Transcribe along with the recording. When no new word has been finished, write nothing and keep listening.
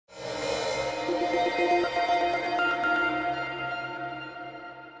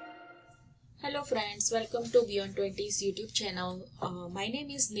Hello friends, welcome to Beyond 20's YouTube channel. My name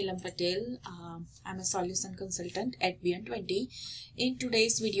is Neelam Patel. I'm a solution consultant at Beyond 20. In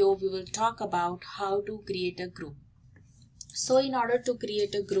today's video, we will talk about how to create a group. So in order to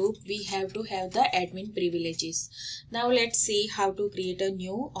create a group, we have to have the admin privileges. Now let's see how to create a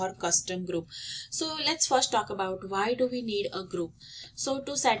new or custom group. So let's first talk about why do we need a group. So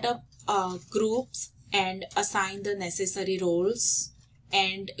to set up groups and assign the necessary roles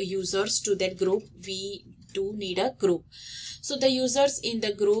and users to that group, we do need a group. So the users in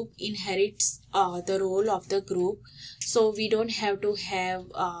the group inherits the role of the group. So we don't have to have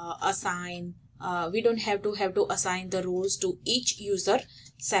assign the roles to each user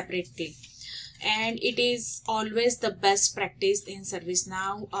separately. And it is always the best practice in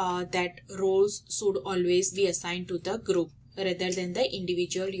ServiceNow that roles should always be assigned to the group rather than the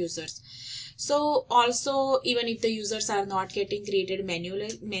individual users. So also, even if the users are not getting created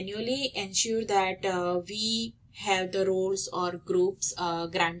manually, ensure that we have the roles or groups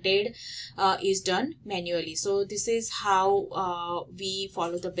granted is done manually. So this is how we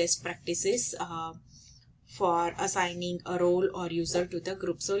follow the best practices for assigning a role or user to the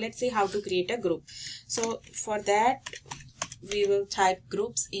group. So let's see how to create a group. So for that, we will type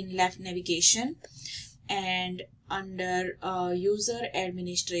groups in left navigation, and under user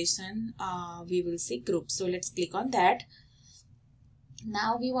administration we will see groups. So let's click on that.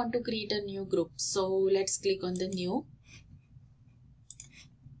 Now we want to create a new group, so let's click on the new.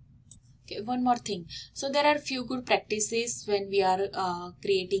 Okay, one more thing. So there are few good practices when we are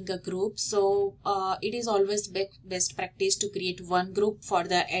creating a group. So it is always best practice to create one group for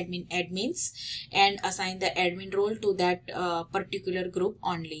the admins and assign the admin role to that particular group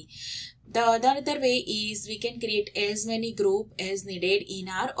only. The other way is we can create as many groups as needed in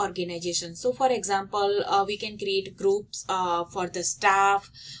our organization. So for example, we can create groups for the staff,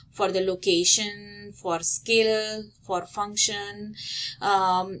 for the location, for skill, for function.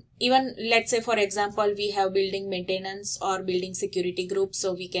 Even let's say, for example, we have building maintenance or building security group.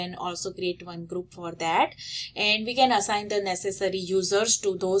 So we can also create one group for that. And we can assign the necessary users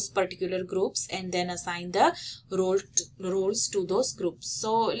to those particular groups and then assign the roles to those groups.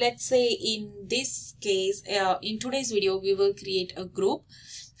 So let's say in this case, in today's video, we will create a group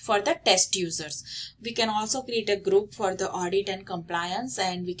for the test users. We can also create a group for the audit and compliance,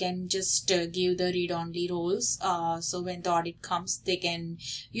 and we can just give the read-only roles. So when the audit comes, they can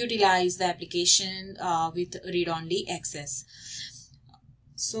utilize the application with read-only access.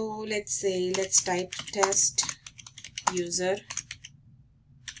 So let's type test user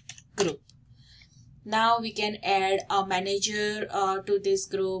group. Now we can add a manager to this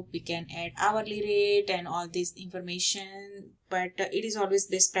group. We can add hourly rate and all this information, but it is always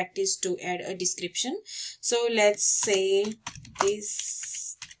best practice to add a description. So let's say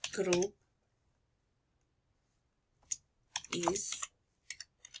this group is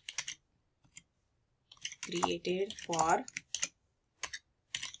created for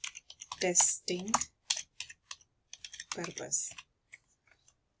testing purpose,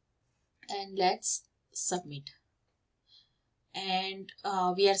 and let's submit. And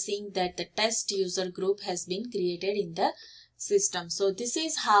we are seeing that the test user group has been created in the system. So this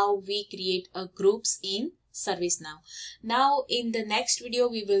is how we create a groups in ServiceNow. Now in the next video,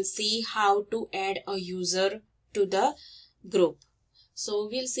 we will see how to add a user to the group. So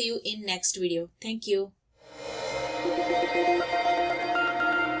we'll see you in next video. Thank you.